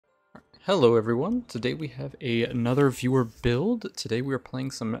Hello everyone, today we have another viewer build. Today we are playing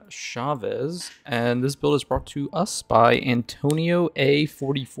some Chavez, and this build is brought to us by Antonio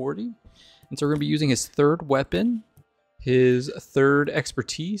A4040. And so we're going to be using his third weapon, his third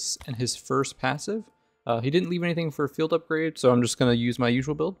expertise, and his first passive. He didn't leave anything for a field upgrade, so I'm just going to use my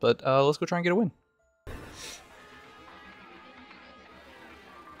usual build, but let's go try and get a win.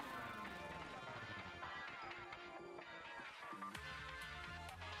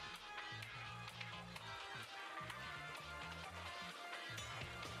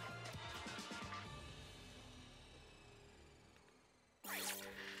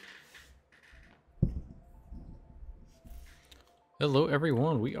 Hello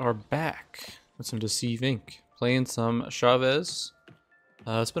everyone, we are back with some Deceive Inc. Playing some Chavez.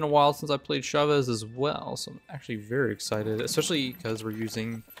 It's been a while since I played Chavez as well, so I'm actually very excited, especially because we're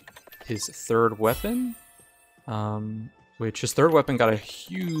using his third weapon, which his third weapon got a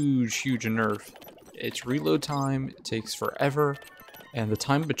huge nerf. Its reload time takes forever, and the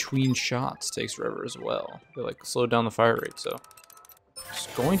time between shots takes forever as well. They like slow down the fire rate, so it's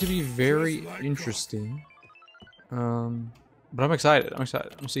going to be very interesting. But I'm excited. I'm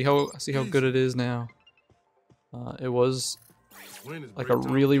excited. See how good it is now. It was like a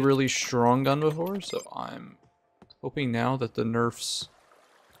really strong gun before, so I'm hoping now that the nerfs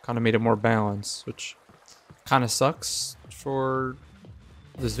kind of made it more balanced, which kind of sucks for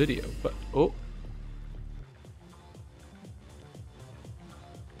this video. But oh,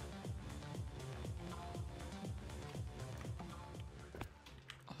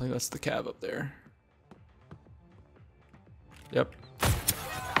 I think that's the cab up there. Yep.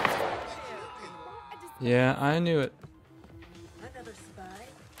 Yeah, I knew it.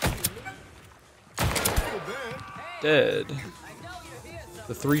 Dead.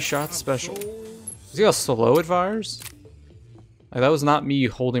 The 3-shot special. See how slow it fires? Like, that was not me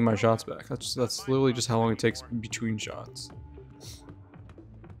holding my shots back. That's literally just how long it takes between shots.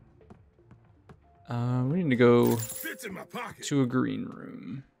 We need to go to a green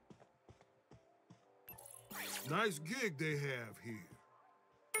room. Nice gig they have here.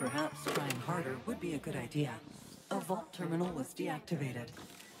 Perhaps trying harder would be a good idea. A vault terminal was deactivated.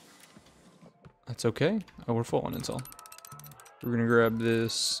 That's okay. Oh, we're full on intel. We're gonna grab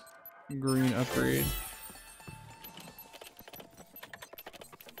this green upgrade.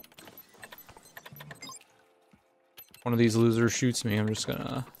 One of these losers shoots me, I'm just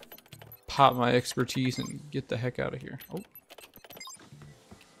gonna pop my expertise and get the heck out of here. Oh.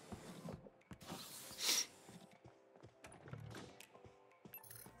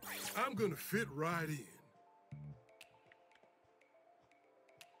 I'm gonna fit right in.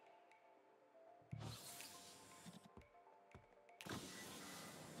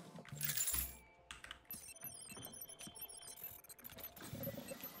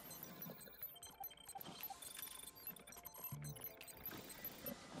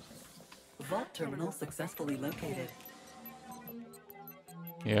 Vault terminal successfully located.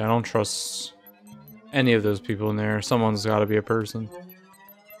 Yeah, I don't trust any of those people in there. Someone's gotta be a person.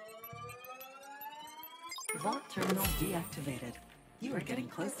 Vault terminal deactivated. You are getting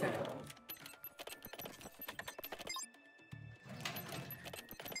closer.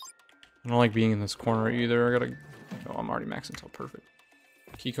 I don't like being in this corner either. I gotta... Oh, I'm already maxed until perfect.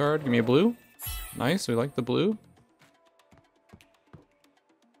 Keycard, give me a blue. Nice, we like the blue.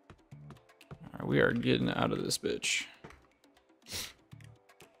 Alright, we are getting out of this bitch.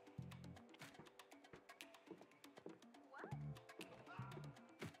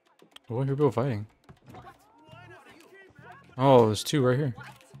 Oh, I hear people fighting. Oh, there's two right here.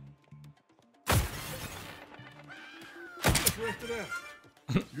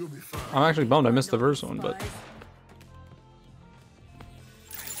 I'm actually bummed I missed the first one, but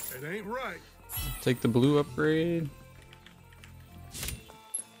It ain't right. take the blue upgrade.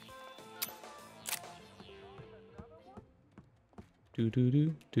 Do do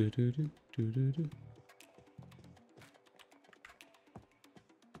do do do do do do do.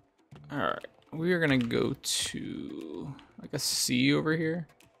 All right, we are gonna go to like a C over here.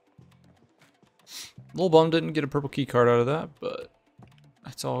 Little bum didn't get a purple key card out of that, but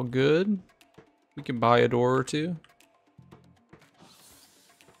that's all good. We can buy a door or two.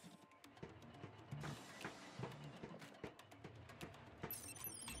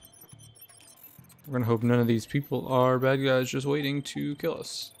 We're gonna hope none of these people are bad guys just waiting to kill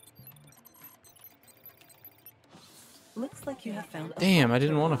us. Looks like you have found. Damn, I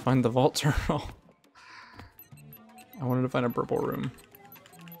didn't want to find the vault terminal. I wanted to find a purple room.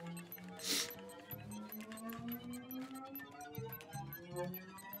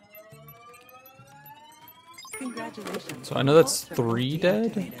 Congratulations. So I know that's 3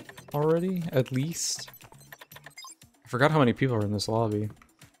 dead. already, at least. I forgot how many people are in this lobby.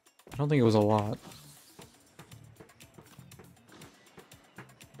 I don't think it was a lot.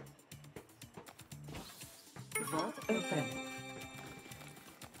 Vault open.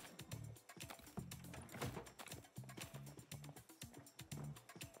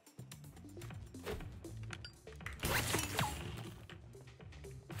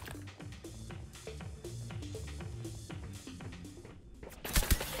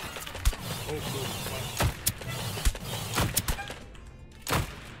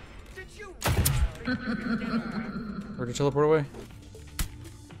 Where'd you teleport away?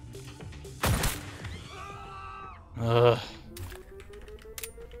 Ugh.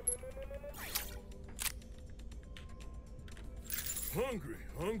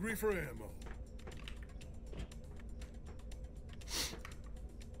 Hungry for ammo.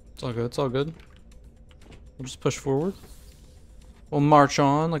 It's all good, it's all good. We'll just push forward. We'll march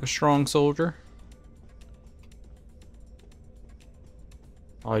on like a strong soldier.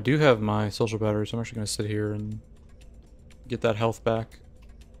 Oh, I do have my social battery, so I'm actually going to sit here and get that health back.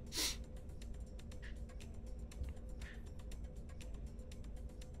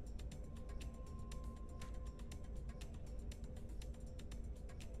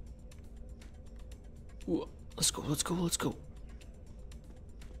 Ooh, let's go, let's go, let's go.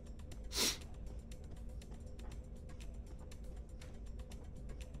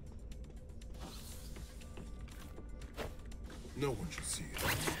 No one should see it.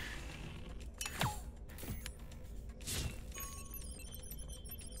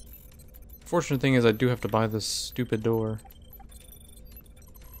 Fortunate thing is I do have to buy this stupid door.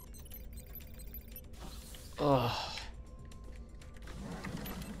 Ugh.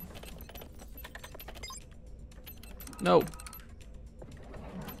 No.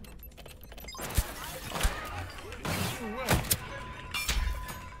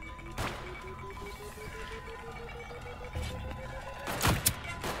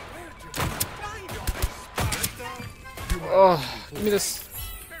 Oh, give me this.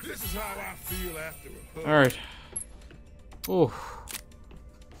 This is how I feel after a hug. All right. Oh.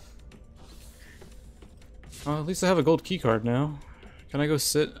 At least I have a gold key card now. Can I go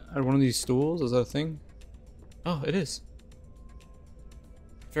sit at one of these stools? Is that a thing? Oh, it is.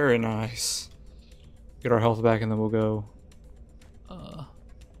 Very nice. Get our health back and then we'll go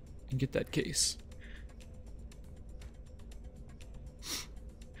and get that case.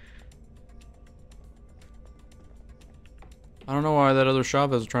 I don't know why that other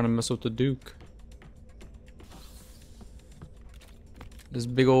Chavez is trying to mess with the Duke. This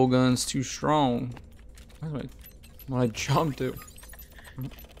big old gun's too strong. When I jumped it,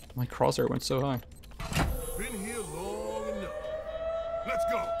 my crosshair went so high. Been here long enough. Let's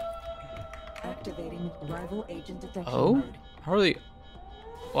go. Activating rival agent detection Oh? mode. How are they?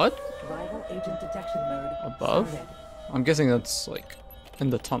 What? Rival agent detection mode. Above? started. I'm guessing that's like in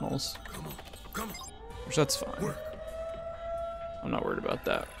the tunnels. Come on, come on. Which that's fine. Work. I'm not worried about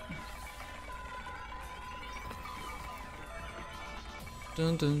that.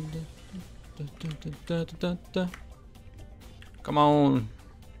 Dun, dun, dun, dun, dun, dun, dun, dun, dun. Come on.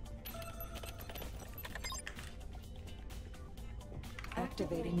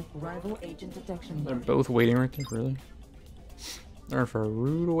 Activating rival agent detection They're mode. both waiting right there, really? They're in for a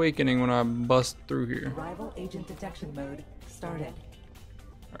rude awakening when I bust through here. Rival agent detection mode started.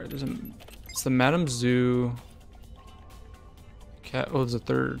 Alright, there's a... It's the Madame Zoo... Cat... Oh, there's a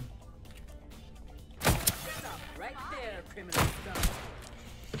third. Right there, criminal scum.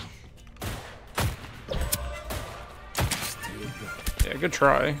 Yeah, good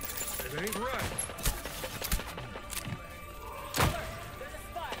try. It ain't right.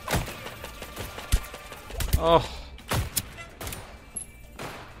 Oh,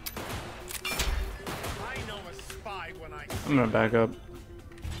 I know a spy when I I'm gonna back up.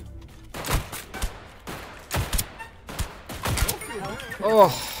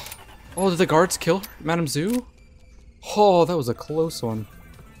 Oh, oh, did the guards kill Madame Zoo? Oh, that was a close one.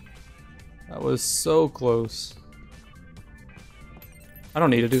 That was so close. I don't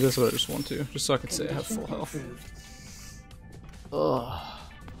need to do this, but I just want to, just so I can say I have full health. Ugh.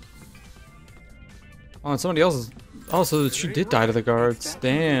 Oh, and somebody else is... Oh, so she did die to the guards.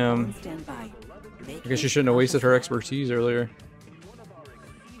 Damn. Standby. I guess she shouldn't have wasted her expertise earlier.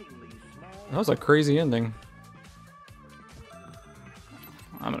 That was a crazy ending.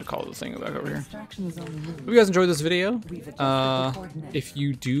 I'm gonna call the thing back over here. Distractions on the move. Hope you guys enjoyed this video. We've adjusted the coordinates. If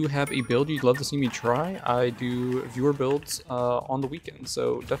you do have a build you'd love to see me try, I do viewer builds on the weekend.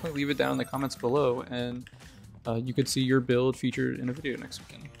 So definitely leave it down in the comments below, and you could see your build featured in a video next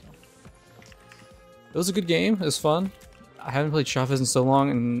weekend. It was a good game. It was fun. I haven't played Chavez in so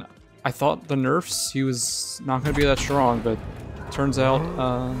long, and I thought the nerfs, he was not going to be that strong, but turns out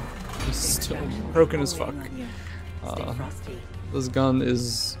he's still broken as fuck. This gun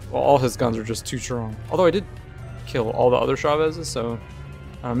is... Well, all his guns are just too strong. Although I did kill all the other Chavezes, so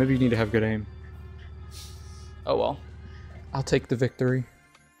maybe you need to have good aim. Oh well. I'll take the victory.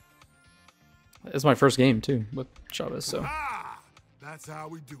 It's my first game, too, with Chavez, so... That's how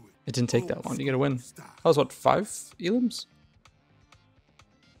we do it. It didn't take that long. You get a win. That was, what, 5 elims?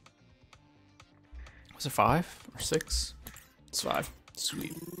 Was it 5 or 6? It's 5.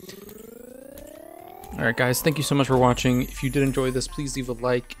 Sweet. Alright guys, thank you so much for watching. If you did enjoy this, please leave a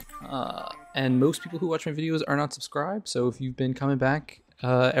like. And most people who watch my videos are not subscribed, so if you've been coming back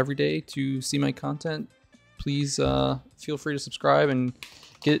every day to see my content, please feel free to subscribe and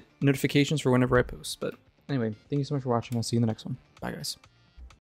get notifications for whenever I post. But anyway, thank you so much for watching. I'll see you in the next one. Bye guys.